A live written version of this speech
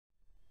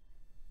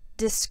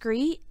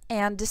discrete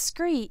and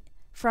discrete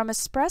from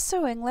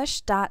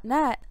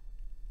espressoenglish.net.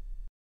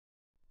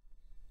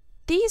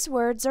 These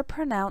words are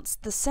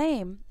pronounced the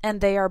same, and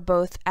they are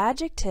both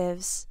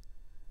adjectives.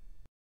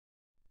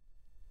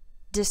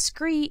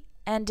 Discrete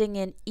ending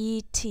in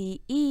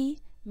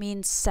ete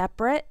means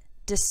separate,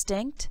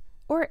 distinct,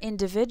 or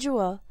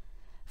individual.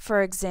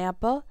 For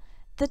example,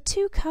 the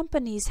two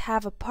companies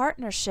have a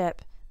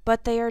partnership,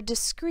 but they are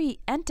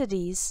discrete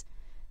entities.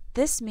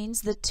 This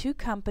means the two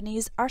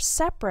companies are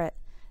separate.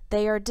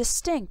 They are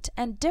distinct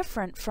and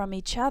different from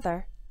each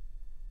other.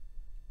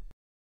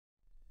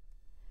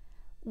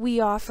 We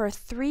offer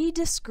 3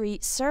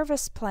 discrete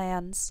service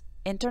plans: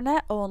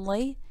 Internet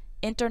only,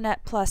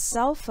 Internet plus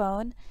cell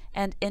phone,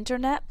 and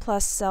Internet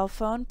plus cell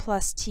phone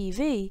plus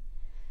TV.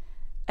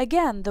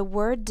 Again, the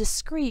word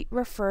discrete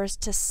refers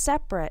to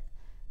separate.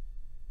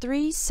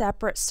 3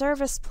 separate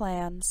service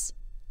plans.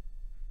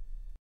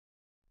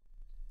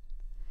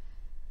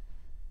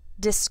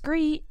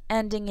 Discrete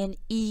ending in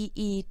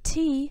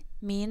EET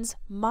means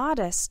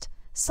modest,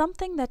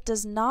 something that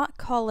does not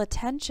call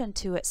attention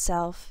to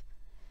itself.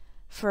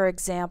 For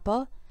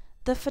example,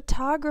 the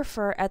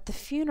photographer at the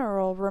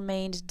funeral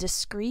remained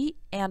discreet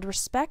and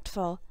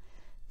respectful.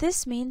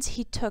 This means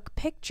he took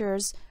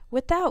pictures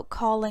without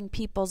calling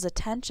people's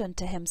attention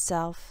to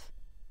himself.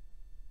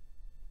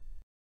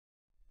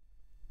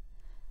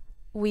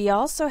 We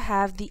also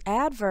have the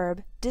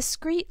adverb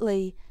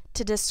discreetly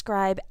to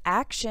describe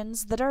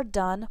actions that are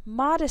done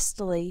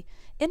modestly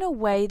in a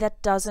way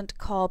that doesn't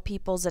call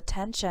people's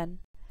attention.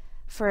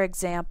 For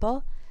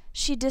example,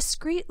 she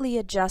discreetly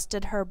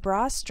adjusted her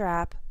bra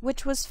strap,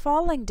 which was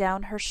falling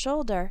down her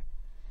shoulder.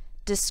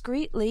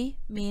 Discreetly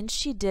means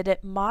she did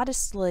it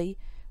modestly,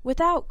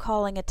 without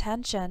calling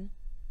attention.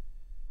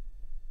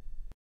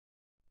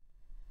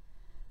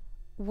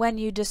 When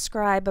you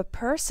describe a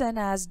person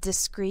as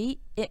discreet,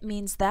 it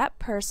means that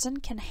person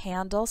can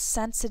handle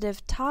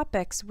sensitive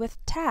topics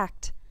with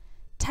tact.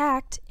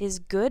 Tact is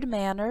good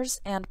manners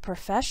and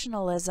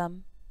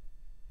professionalism.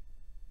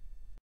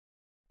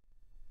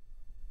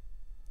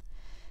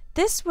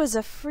 This was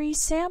a free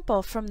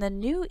sample from the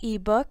new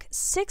ebook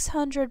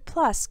 600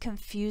 Plus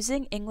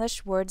Confusing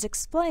English Words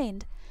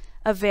Explained,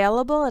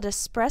 available at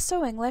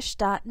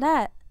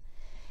espressoenglish.net.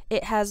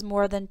 It has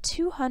more than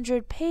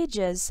 200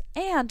 pages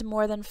and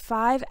more than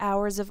 5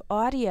 hours of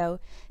audio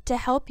to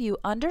help you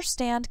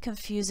understand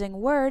confusing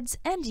words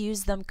and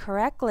use them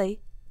correctly.